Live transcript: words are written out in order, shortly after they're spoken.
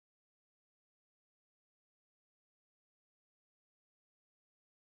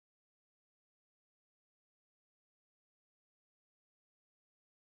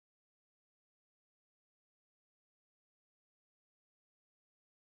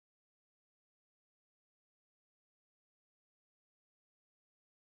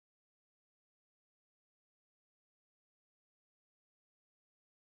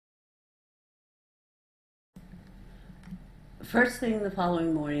First thing the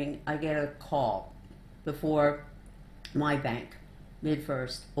following morning, I get a call before my bank,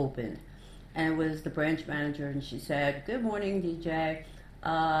 MidFirst, opened. And it was the branch manager, and she said, "Good morning, DJ.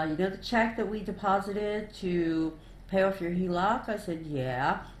 You know the check that we deposited to pay off your HELOC?" I said,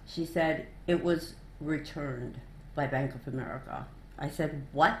 "Yeah." She said, "It was returned by Bank of America." I said,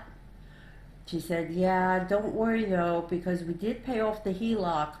 "What?" She said, "Yeah, don't worry though, because we did pay off the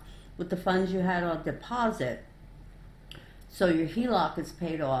HELOC with the funds you had on deposit. So your HELOC is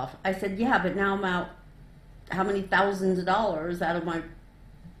paid off." I said, "Yeah, but now I'm out how many thousands of dollars out of my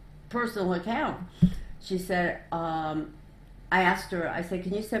personal account." She said, I asked her, I said,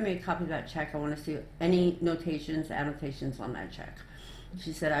 "Can you send me a copy of that check? I want to see any notations, annotations on that check."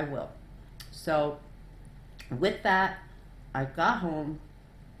 She said, "I will." So with that, I got home,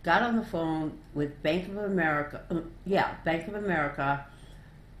 got on the phone with Bank of America, Bank of America,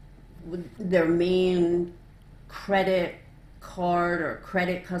 with their main credit card or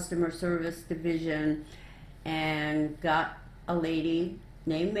credit customer service division, and got a lady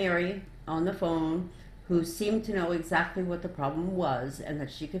named Mary on the phone who seemed to know exactly what the problem was and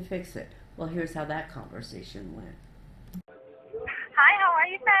that she could fix it. Well, here's how that conversation went. Hi, how are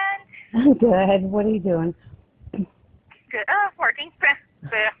you, friend? I'm good. What are you doing? Good. Working.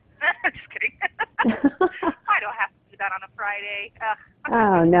 Just kidding. I don't have to do that on a Friday.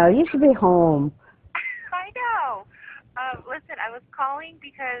 Oh, no, you should be home. I know. Listen, I was calling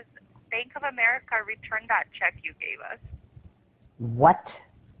because Bank of America returned that check you gave us. What?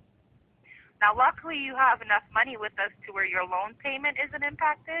 Now, luckily, you have enough money with us to where your loan payment isn't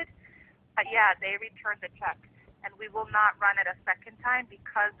impacted. But yeah, they returned the check, and we will not run it a second time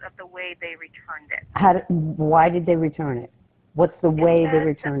because of the way they returned it. Why did they return it? What's the way they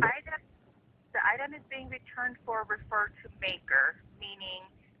returned it? The item is being returned for refer to maker, meaning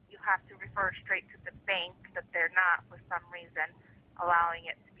you have to refer straight to the bank that they're not, for some reason, allowing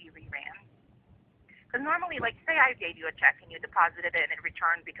it to be reran. Because normally, like, say I gave you a check and you deposited it and it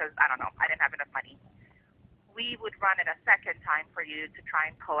returned because, I don't know, I didn't have enough money. We would run it a second time for you to try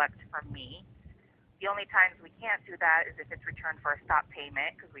and collect from me. The only times we can't do that is if it's returned for a stop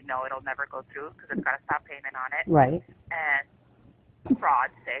payment, because we know it'll never go through because it's got a stop payment on it. Right. And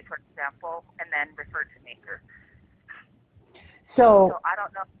fraud, say, for example, and then refer to maker. So I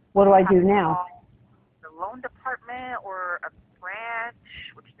don't know. What do I do now? The loan department or a branch,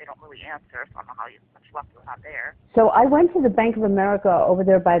 which they don't really answer, so I don't know how much luck you'll have there. So I went to the Bank of America over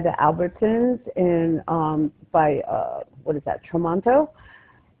there by the Albertsons in what is that, Tremonto,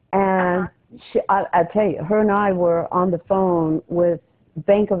 and I tell you, her and I were on the phone with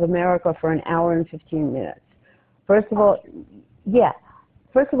Bank of America for an hour and 15 minutes. First of all,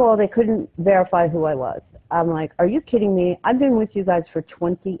 they couldn't verify who I was. I'm like, are you kidding me? I've been with you guys for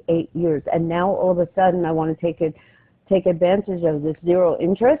 28 years, and now all of a sudden I want to take advantage of this zero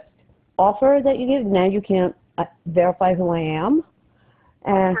interest offer that you give. Now you can't verify who I am.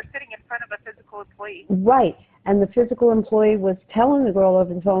 And we're sitting in front of a physical employee. Right, and the physical employee was telling the girl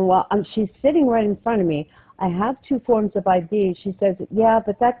over the phone, well, she's sitting right in front of me. I have 2 forms of ID. She says, yeah,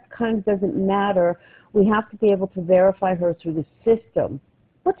 but that kind of doesn't matter. We have to be able to verify her through the system.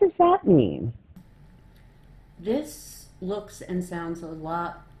 What does that mean? This looks and sounds a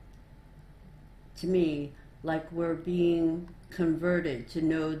lot to me like we're being converted to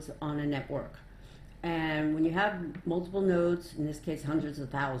nodes on a network. And when you have multiple nodes, in this case hundreds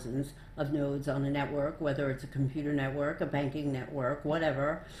of thousands of nodes on a network, whether it's a computer network, a banking network,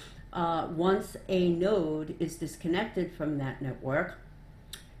 whatever, once a node is disconnected from that network,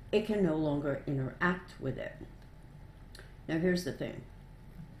 it can no longer interact with it. Now here's the thing.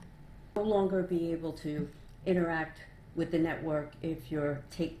 No longer be able to interact with the network if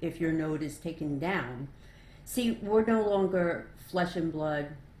your node is taken down. See, we're no longer flesh and blood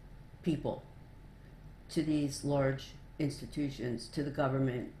people to these large institutions, to the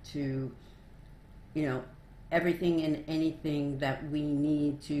government, to, everything and anything that we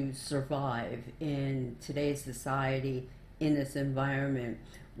need to survive in today's society, in this environment.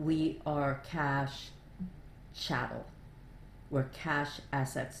 We are cash chattel. We're cash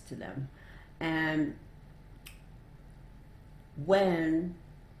assets to them. And when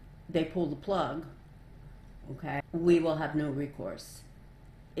they pull the plug, okay, we will have no recourse.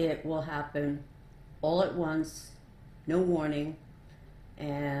 It will happen all at once, no warning,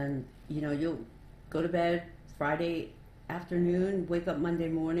 and you'll go to bed Friday afternoon, wake up Monday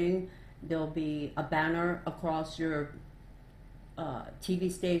morning, there'll be a banner across your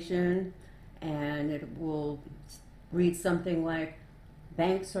TV station, and it will read something like,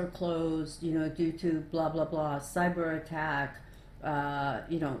 banks are closed, due to blah, blah, blah, cyber attack,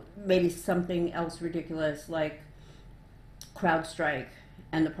 maybe something else ridiculous like CrowdStrike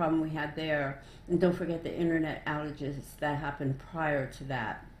and the problem we had there. And don't forget the internet outages that happened prior to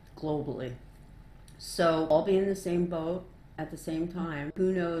that globally. So all be in the same boat at the same time.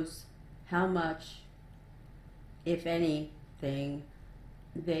 Who knows how much, if anything,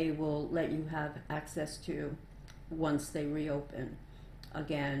 they will let you have access to once they reopen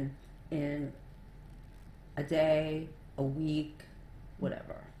again in a day, a week,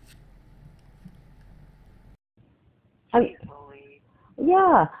 whatever.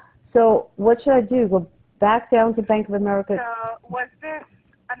 Yeah. So what should I do? Go back down to Bank of America? So was this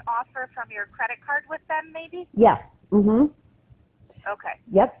an offer from your credit card with them, maybe? Yes. Mm-hmm. Okay.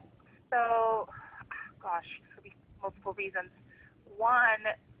 Yep. So, gosh, could be multiple reasons. One,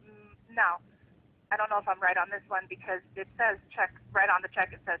 no, I don't know if I'm right on this one because it says check, right on the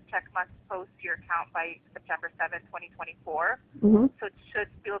check, it says check must post to your account by September 7th, 2024. Mm-hmm. So it should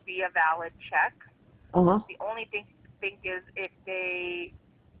still be a valid check. Uh-huh. The only thing is if they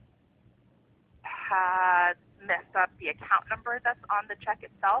had messed up the account number that's on the check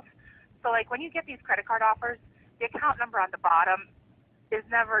itself. So like when you get these credit card offers, the account number on the bottom is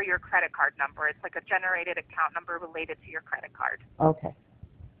never your credit card number. It's like a generated account number related to your credit card. Okay.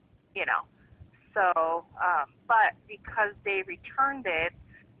 You know, so, but because they returned it,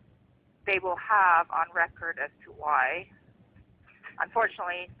 they will have on record as to why.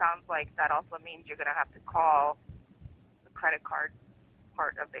 Unfortunately, sounds like that also means you're going to have to call the credit card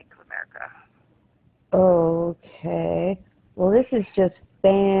part of Bank of America. Okay. Well, this is just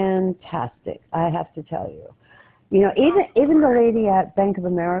fantastic, I have to tell you. You know, even the lady at Bank of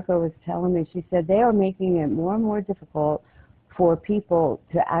America was telling me, she said they are making it more and more difficult for people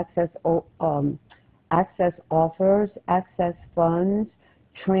to access offers, access funds,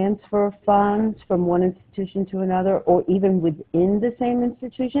 transfer funds from one institution to another, or even within the same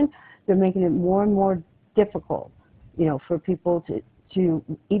institution. They're making it more and more difficult, you know, for people to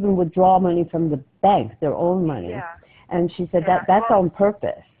even withdraw money from the bank, their own money. Yeah. And she said that's on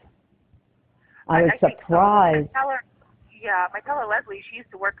purpose. I was surprised. So. My teller Leslie, she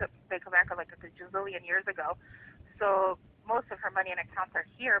used to work at Bank of America like a gazillion years ago. So most of her money and accounts are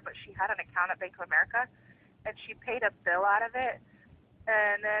here, but she had an account at Bank of America, and she paid a bill out of it.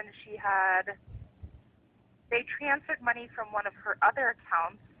 And then they transferred money from one of her other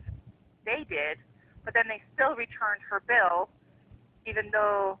accounts. They did, but then they still returned her bill, even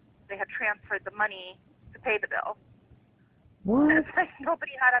though they had transferred the money to pay the bill. What? It's like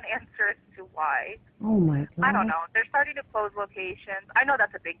nobody had an answer as to why. Oh my God. I don't know. They're starting to close locations. I know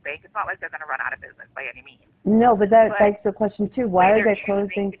that's a big bank. It's not like they're going to run out of business by any means. No, but that begs the question too. Why are they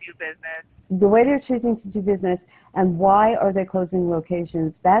closing? To do business. The way they're choosing to do business, and why are they closing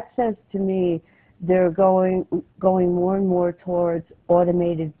locations? That says to me they're going more and more towards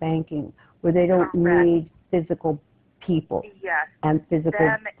automated banking, where they don't need physical people. Yes. And physical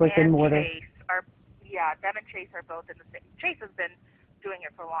brick and mortar. Them and Chase are both in the same. Chase has been doing it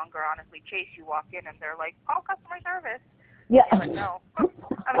for longer, honestly. Chase, you walk in and they're like, call customer service. Yeah. You're like, no,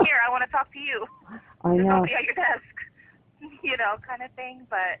 I'm here. I want to talk to you. I There's know. nobody at your desk, you know, kind of thing.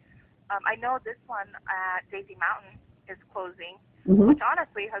 But I know this one at Daisy Mountain is closing, which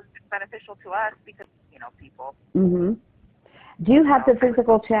honestly has been beneficial to us because, you know, people. Mm-hmm. Do you have the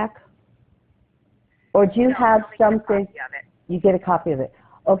physical check? Or do you have something? You get a copy of it.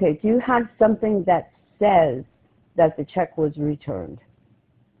 Okay. Do you have something that says that the check was returned?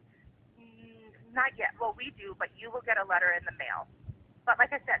 Not yet. Well, we do, but you will get a letter in the mail. But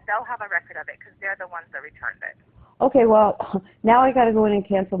like I said, they'll have a record of it because they're the ones that returned it. Okay, well, now I got to go in and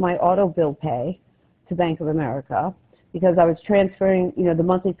cancel my auto bill pay to Bank of America because I was transferring, you know, the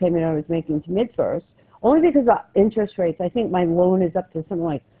monthly payment I was making to MidFirst, only because of interest rates. I think my loan is up to something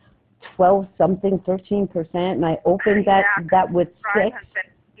like 12-something, 13%, and I opened that with 6.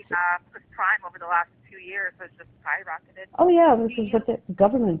 Because Prime over the last 2 years has just skyrocketed. Oh yeah, this is what the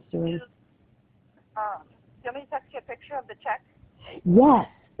government's doing. Do you want me to text you a picture of the check?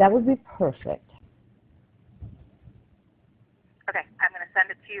 Yes, that would be perfect. Okay, I'm going to send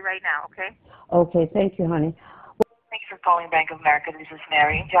it to you right now, okay? Okay, thank you, honey. Thanks for calling Bank of America. This is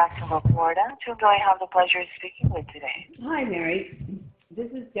Mary in Jacksonville, Florida. To whom do I have the pleasure of speaking with today? Hi, Mary. This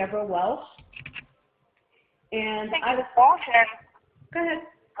is Deborah Welsh. And I was Walton. Go ahead.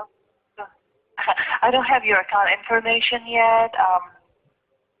 I don't have your account information yet.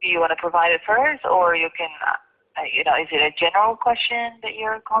 Do you want to provide it first, or you can, you know, is it a general question that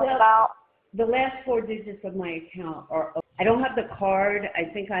you're calling about? The last 4 digits of my account are, I don't have the card. I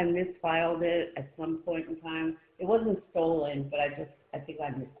think I misfiled it at some point in time. It wasn't stolen, but I think I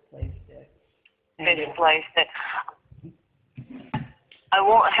misplaced it. Misplaced it. I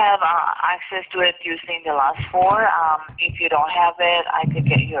won't have access to it using the last four. If you don't have it, I could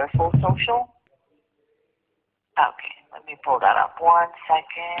get your full social. Okay, let me pull that up 1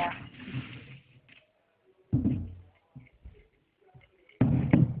 second.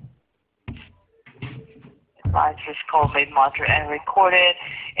 I just called made monitor and recorded.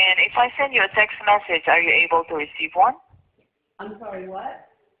 And if I send you a text message, are you able to receive one? I'm sorry, what?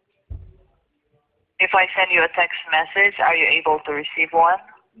 If I send you a text message, are you able to receive one?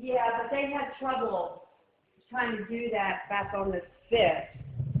 Yeah, but they had trouble trying to do that back on the 5th.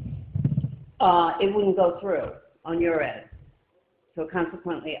 It wouldn't go through on your end. So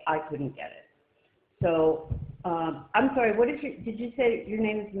consequently, I couldn't get it. So, I'm sorry, what is did you say your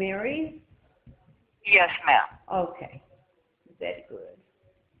name is Mary? Yes, ma'am. Okay, very good.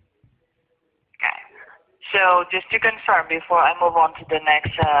 Okay. So just to confirm before I move on to the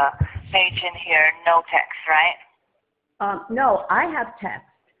next page in here, no text, right? No, I have text,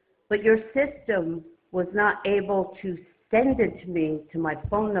 but your system was not able to send it to me to my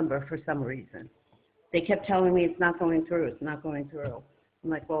phone number for some reason. They kept telling me it's not going through, it's not going through. I'm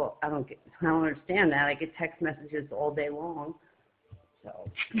like, well, I don't understand that. I get text messages all day long. So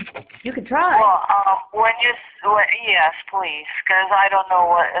you could try. Well, yes, please, because I don't know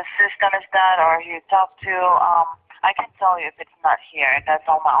what system is that or who you talk to. I can tell you if it's not here. That's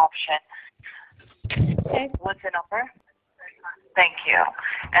all my option. Okay. What's the number? Thank you.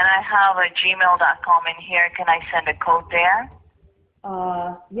 And I have a gmail.com in here. Can I send a code there?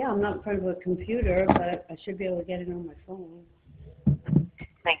 Yeah, I'm not in front of a computer, but I should be able to get it on my phone.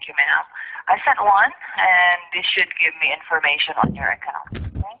 Thank you, ma'am. I sent one, and this should give me information on your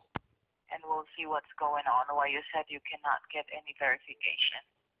account. Okay? And we'll see what's going on. Why you said you cannot get any verification.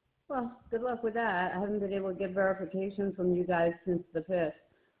 Well, good luck with that. I haven't been able to get verification from you guys since the 5th.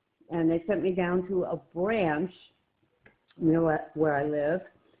 And they sent me down to a branch, you know, where I live.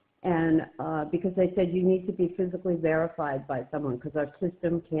 And because they said you need to be physically verified by someone because our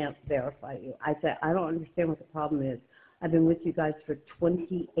system can't verify you. I said, I don't understand what the problem is. I've been with you guys for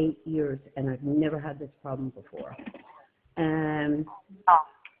 28 years, and I've never had this problem before. And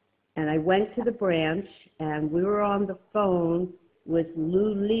I went to the branch, and we were on the phone with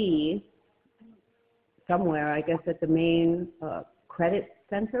Lou Lee somewhere, I guess at the main credit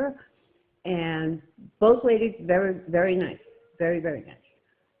center. And both ladies, very, very nice, very, very nice.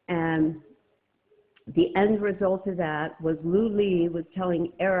 And the end result of that was Lou Lee was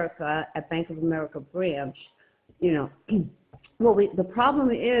telling Erica at Bank of America branch, you know, well, the problem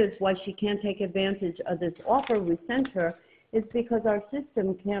is why she can't take advantage of this offer we sent her is because our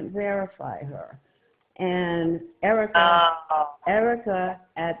system can't verify her. And Erica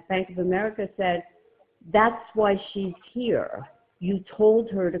at Bank of America said, that's why she's here. You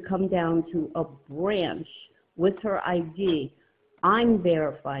told her to come down to a branch with her ID. I'm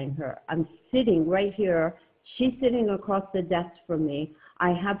verifying her. I'm sitting right here. She's sitting across the desk from me.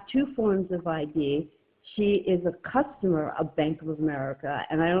 I have 2 forms of ID. She is a customer of Bank of America,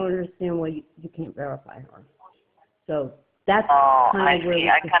 and I don't understand why you can't verify her. So that's kind of where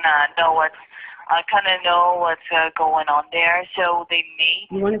I kind of know what's going on there. So they may.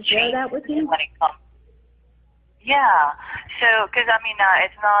 You want to share that with me? When it comes. Yeah. So, because I mean,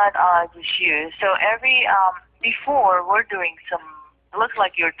 it's not just you. So every before we're doing some. It looks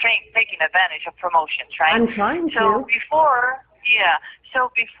like you're taking advantage of promotions, right? I'm trying to. So before. Yeah. So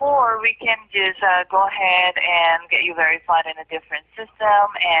before we can just go ahead and get you verified in a different system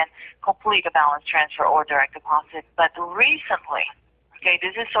and complete a balance transfer or direct deposit. But recently, okay,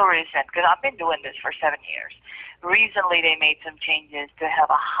 this is so recent because I've been doing this for 7 years. Recently, they made some changes to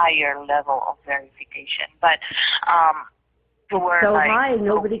have a higher level of verification. But to where so like, high,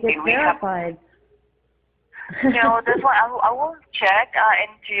 nobody gets verified. No, that's why I will check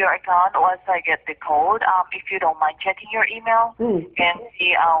into your account once I get the code. If you don't mind checking your email and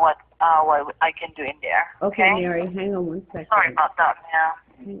see what I can do in there. Okay, Mary, hang on 1 second. Sorry about that,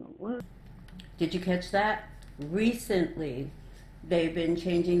 ma'am. Hang on one. Did you catch that? Recently, they've been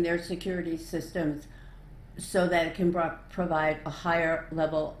changing their security systems so that it can provide a higher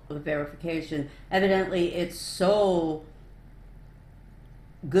level of verification. Evidently, it's so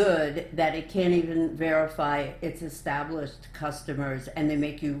good that it can't even verify its established customers, and they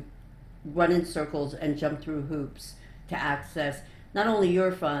make you run in circles and jump through hoops to access not only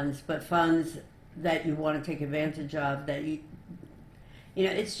your funds but funds that you want to take advantage of, that you know,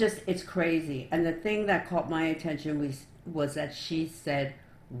 it's crazy. And the thing that caught my attention was that she said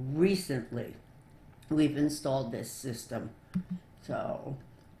recently we've installed this system. So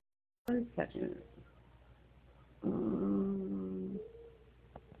 1 second.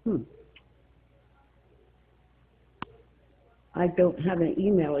 I don't have an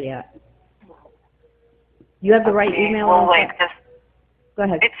email yet. You have the right email? Well, wait, just go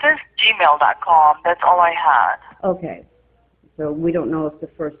ahead. it says gmail.com. That's all I had. Okay. So we don't know if the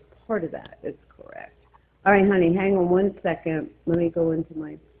first part of that is correct. All right, honey, hang on one second. Let me go into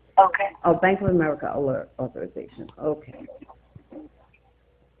my... Okay. Oh, Bank of America alert authorization. Okay.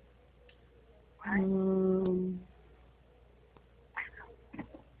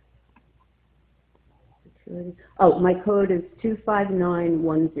 Security. Oh, my code is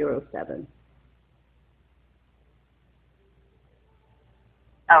 259107.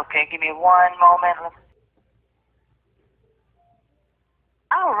 Okay, give me one moment.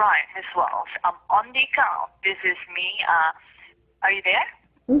 All right, Ms. Wells, I'm on the account. This is me. Are you there?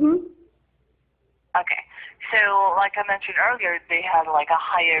 Mm-hmm. Okay. So, like I mentioned earlier, they had like a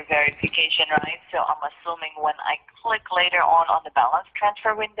higher verification, right? So I'm assuming when I click later on the balance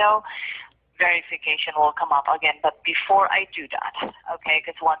transfer window, verification will come up again. But before I do that, okay,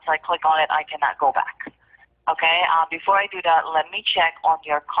 because once I click on it, I cannot go back. Okay, before I do that, let me check on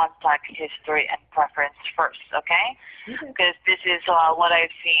your contact history and preference first, okay? Because this is what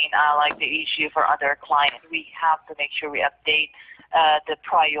I've seen, like the issue for other clients. We have to make sure we update the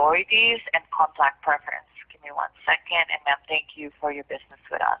priorities and contact preference. Give me 1 second, and ma'am, thank you for your business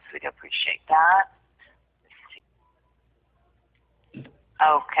with us. We'd appreciate that.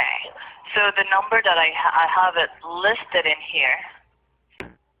 Okay, so the number that I have it listed in here.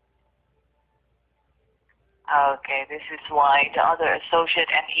 Okay, this is why the other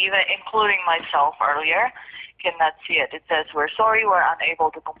associate and even including myself earlier cannot see it. It says, we're sorry, we're unable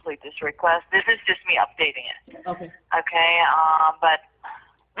to complete this request. This is just me updating it. Okay. Okay, but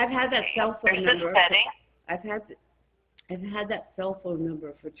I've had that cell phone there's number. a setting. I've had that cell phone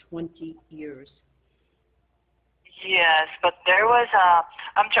number for 20 years. Yes, but there was a.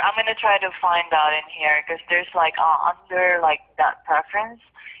 I'm going to try to find out in here because there's like under like that preference.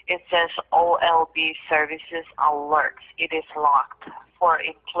 It says OLB services alerts. It is locked for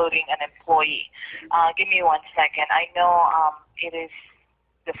including an employee. Give me 1 second. I know it is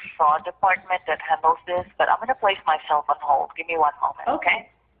the fraud department that handles this, but I'm going to place myself on hold. Give me 1 moment,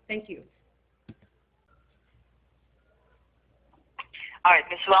 okay? Thank you. All right,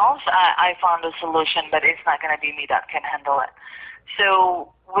 Ms. Wells, I found a solution, but it's not going to be me that can handle it.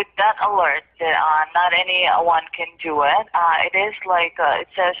 So with that alert, not anyone can do it. It is like, it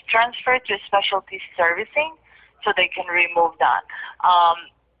says transfer to specialty servicing, so they can remove that.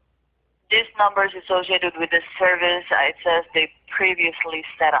 This number is associated with the service, it says they previously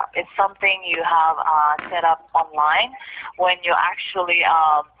set up. It's something you have set up online when you actually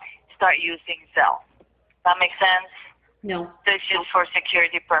start using Zelle. That makes sense? No. This is for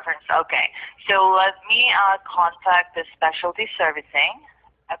security preference. Okay. So let me contact the specialty servicing,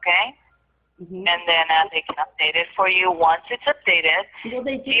 okay? Mm-hmm. And then they can update it for you. Once it's updated, well,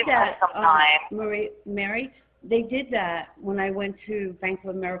 they did give that, us some time. Mary, they did that when I went to Bank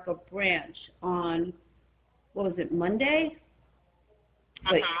of America branch on, what was it, Monday?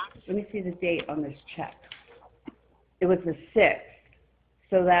 Wait, let me see the date on this check. It was the 6th.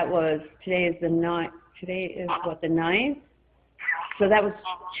 So that was, today is the 9th. Today is what, the 9th? So that was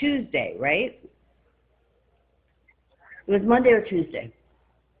Tuesday, right? It was Monday or Tuesday.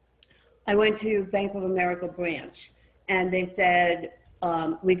 I went to Bank of America branch, and they said,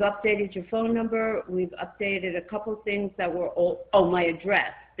 we've updated your phone number. We've updated a couple things that were old. Oh, my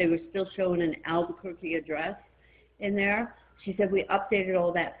address. They were still showing an Albuquerque address in there. She said, we updated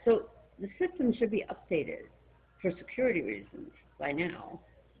all that. So the system should be updated for security reasons by now.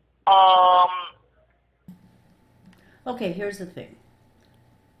 Okay, here's the thing.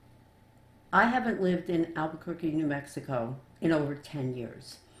 I haven't lived in Albuquerque, New Mexico in over 10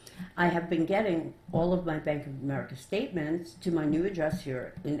 years. I have been getting all of my Bank of America statements to my new address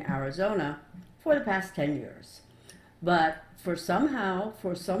here in Arizona for the past 10 years. But for some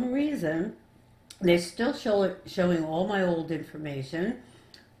reason, they're still showing all my old information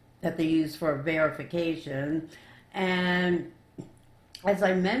that they use for verification. And as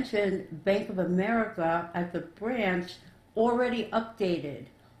I mentioned, Bank of America at the branch already updated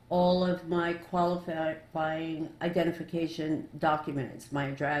all of my qualifying identification documents, my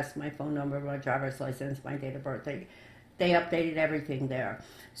address, my phone number, my driver's license, my date of birth. They updated everything there.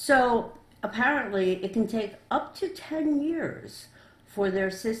 So apparently it can take up to 10 years for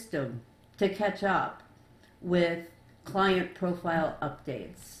their system to catch up with client profile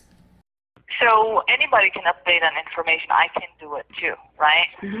updates. So anybody can update on information. I can do it too, right?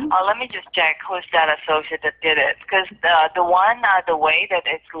 Mm-hmm. Let me just check who's that associate that did it. Because the way that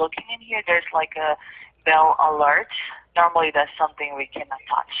it's looking in here, there's like a bell alert. Normally that's something we cannot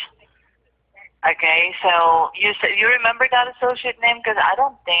touch. Okay, so you said you remember that associate name because I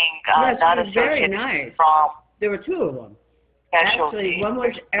don't think Yes, that she was very associate nice. is from There were two of them. specialty. Actually, one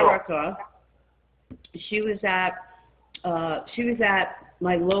was Erica. She was at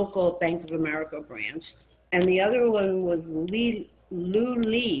my local Bank of America branch, and the other one was Lou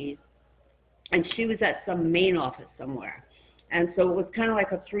Lee, and she was at some main office somewhere. And so it was kind of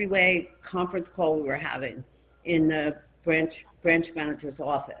like a three-way conference call we were having in the branch manager's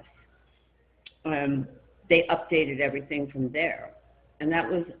office. They updated everything from there, and that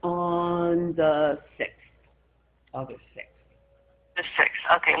was on the 6th, August 6th. The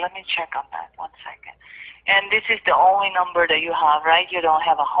 6th. Okay, let me check on that. 1 second. And this is the only number that you have, right? You don't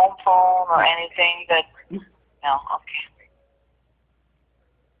have a home phone or anything that... No, okay.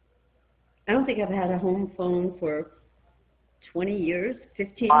 I don't think I've had a home phone for 20 years,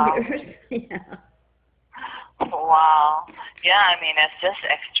 15 Wow. years. Yeah. Wow. Yeah, I mean, it's just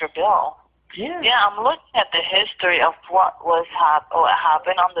extra bill. Yeah. Yeah, I'm looking at the history of what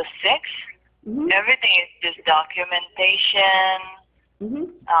happened on the 6th. Mm-hmm. Everything is just documentation,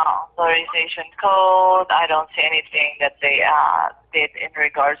 Mm-hmm. authorization code. I don't see anything that they did in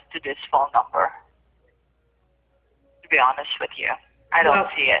regards to this phone number, to be honest with you. I don't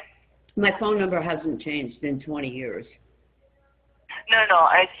see it. My phone number hasn't changed in 20 years. No,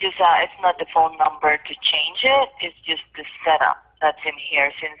 it's just it's not the phone number to change it. It's just the setup that's in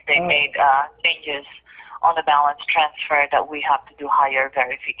here since they made changes on the balance transfer that we have to do higher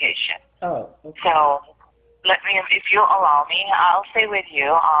verification. Oh, okay. So let me, if you allow me, I'll stay with you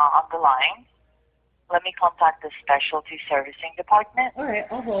on the line. Let me contact the specialty servicing department. All right,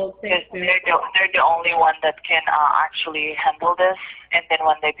 I'll hold. Because they're the only one that can actually handle this. And then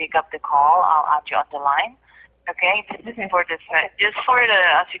when they pick up the call, I'll add you on the line. Okay, this is for this, just for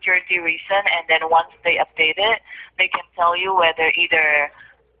the security reason, and then once they update it, they can tell you whether either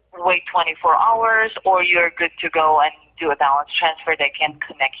wait 24 hours or you're good to go and do a balance transfer. They can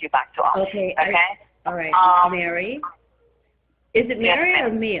connect you back to us. Okay. All right. Mary. Is it Mary or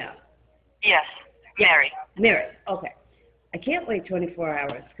Mia? Yes, Mary. Mary. Okay. I can't wait 24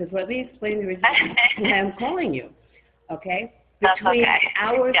 hours because let me explain the reason why I'm calling you. Okay. Between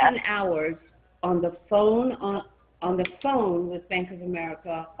hours and hours. On the phone with Bank of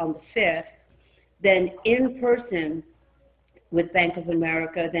America on the 5th, then in person with Bank of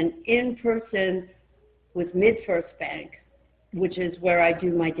America, then in person with MidFirst Bank, which is where I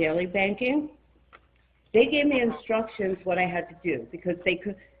do my daily banking. They gave me instructions what I had to do because they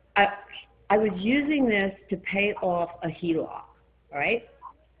could. I was using this to pay off a HELOC, all right?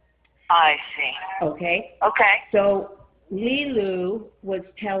 I see. Okay. Okay. So Lilu was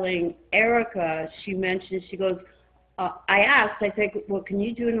telling Erica, she mentioned, she goes, I asked, I said, well, can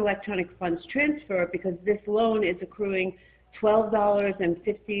you do an electronic funds transfer because this loan is accruing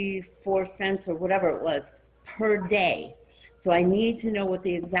 $12.54 or whatever it was per day. So I need to know what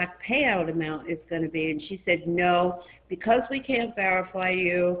the exact payout amount is going to be. And she said, no, because we can't verify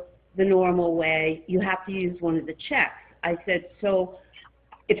you the normal way, you have to use one of the checks. I said, so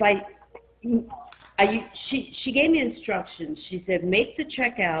if she gave me instructions. She said, make the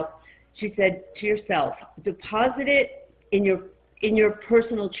check out. She said to yourself, deposit it in your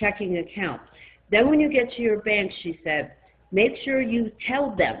personal checking account. Then when you get to your bank, she said, make sure you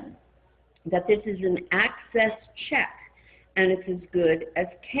tell them that this is an access check and it's as good as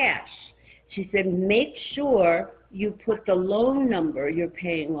cash. She said, make sure you put the loan number you're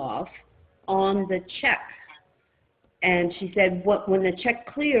paying off on the check. And she said, when the check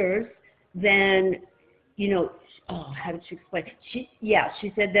clears, then, how did she explain? She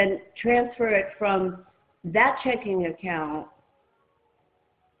said, then transfer it from that checking account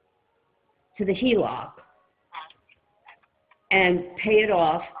to the HELOC and pay it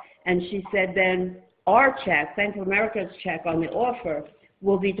off. And she said, then our check, Bank of America's check on the offer,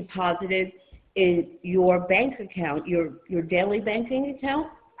 will be deposited in your bank account, your daily banking account,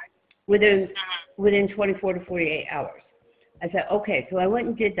 within 24 to 48 hours. I said, okay, so I went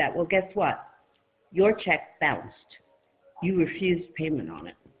and did that. Well, guess what? Your check bounced. You refused payment on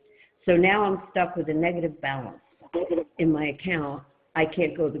it. So now I'm stuck with a negative balance in my account. I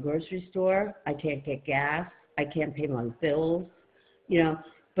can't go to the grocery store. I can't get gas. I can't pay my bills.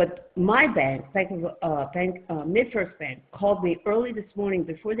 But my bank, MidFirst Bank, called me early this morning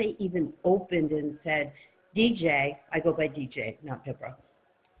before they even opened and said, DJ, I go by DJ, not Pippa.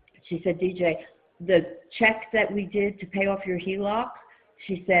 She said, DJ, the check that we did to pay off your HELOC,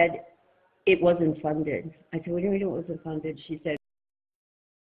 she said, it wasn't funded. I said, what do you mean it wasn't funded? She said,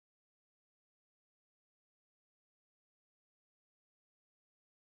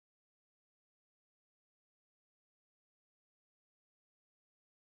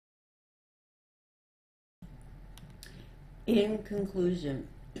 In conclusion,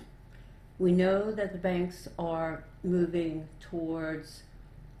 we know that the banks are moving towards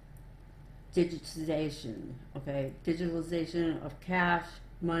digitization, okay? Digitalization of cash,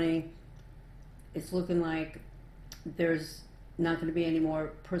 money. It's looking like there's not going to be any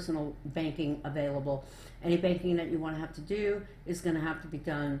more personal banking available. Any banking that you want to have to do is going to have to be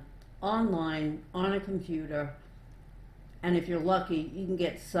done online, on a computer, and if you're lucky, you can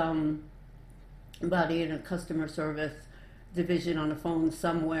get somebody in a customer service division on the phone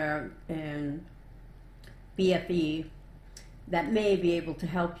somewhere in BFE that may be able to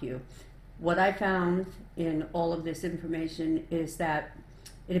help you. What I found in all of this information is that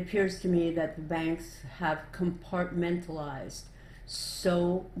it appears to me that the banks have compartmentalized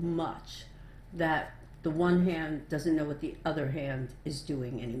so much that the one hand doesn't know what the other hand is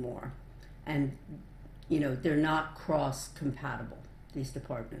doing anymore. And, you know, they're not cross-compatible, these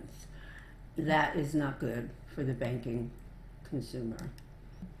departments. That is not good for the banking consumer.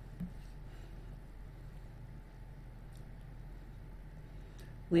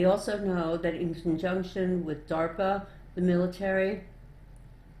 We also know that in conjunction with DARPA, the military,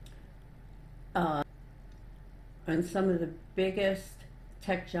 and some of the biggest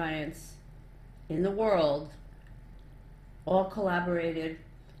tech giants in the world all collaborated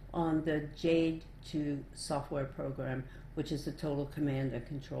on the Jade II software program, which is the total command and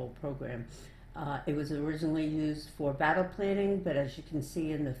control program. It was originally used for battle planning, but as you can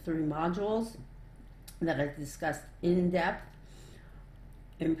see in the 3 modules that I've discussed in depth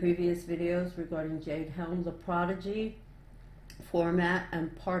in previous videos regarding Jade Helm, the Prodigy, Format,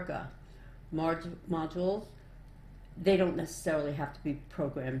 and Parka modules, they don't necessarily have to be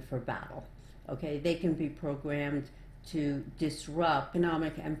programmed for battle. Okay, they can be programmed to disrupt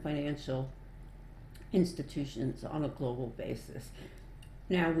economic and financial institutions on a global basis.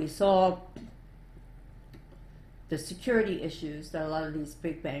 Now, we saw the security issues that a lot of these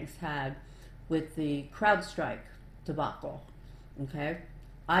big banks had with the CrowdStrike debacle. Okay,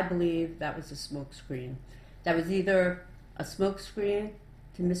 I believe that was a smokescreen. That was either a smokescreen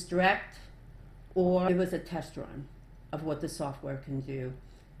to misdirect, or it was a test run of what the software can do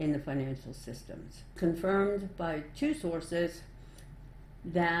in the financial systems. Confirmed by 2 sources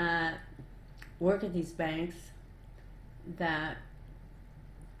that work at these banks that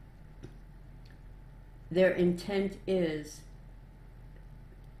their intent is,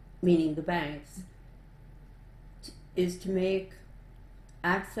 meaning the banks, is to make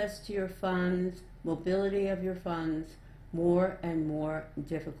access to your funds, mobility of your funds, more and more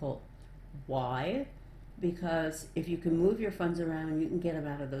difficult. Why? Because if you can move your funds around, you can get them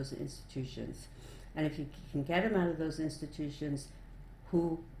out of those institutions. And if you can get them out of those institutions,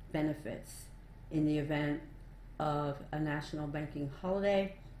 who benefits in the event of a national banking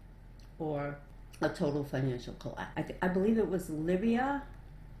holiday or a total financial collapse? I believe it was Libya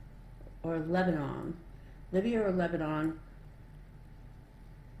or Lebanon. Libya or Lebanon.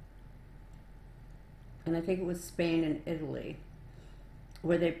 And I think it was Spain and Italy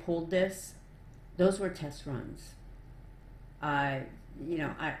where they pulled this. Those were test runs. I'm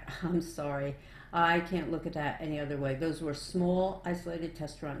sorry. I can't look at that any other way. Those were small, isolated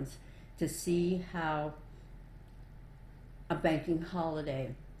test runs to see how a banking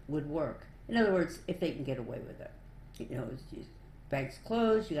holiday would work. In other words, if they can get away with it. You know, banks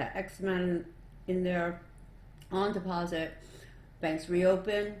closed, you got X amount in there on deposit, banks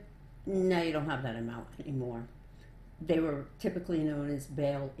reopen, now you don't have that amount anymore. They were typically known as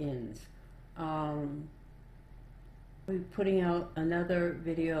bail-ins. We're putting out another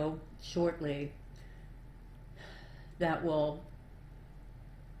video shortly that will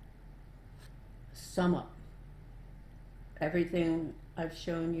sum up everything I've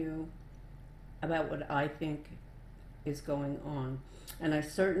shown you about what I think is going on. And I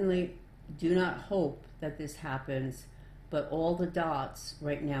certainly do not hope that this happens, but all the dots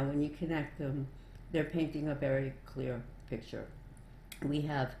right now, when you connect them, they're painting a very clear picture. We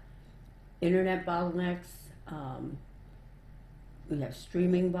have internet bottlenecks, we have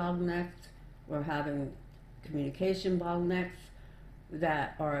streaming bottlenecks, we're having communication bottlenecks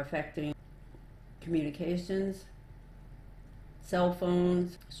that are affecting communications, cell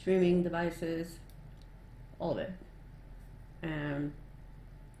phones, streaming devices, all of it. And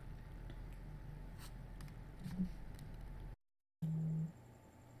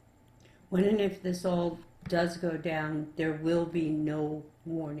when and if this all does go down, there will be no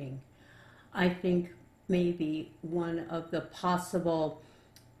warning. I think maybe one of the possible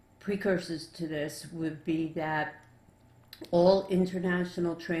precursors to this would be that all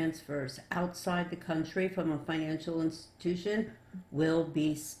international transfers outside the country from a financial institution will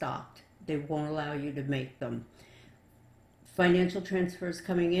be stopped. They won't allow you to make them. financial transfers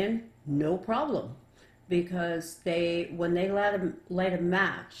coming in, no problem, because when they light a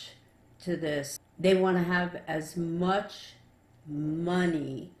match to this, they want to have as much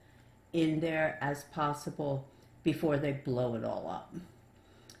money in there as possible before they blow it all up.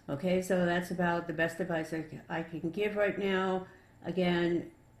 Okay, so that's about the best advice I can give right now.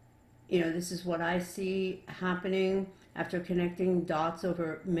 Again, this is what I see happening after connecting dots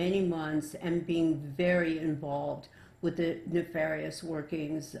over many months and being very involved with the nefarious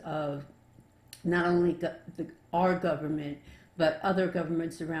workings of not only our government, but other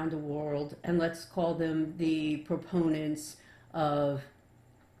governments around the world, and let's call them the proponents of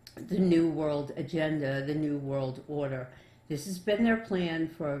the New World Agenda, the New World Order. This has been their plan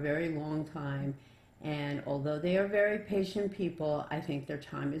for a very long time, and although they are very patient people, I think their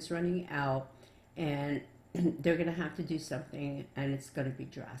time is running out, and they're going to have to do something, and it's going to be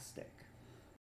drastic.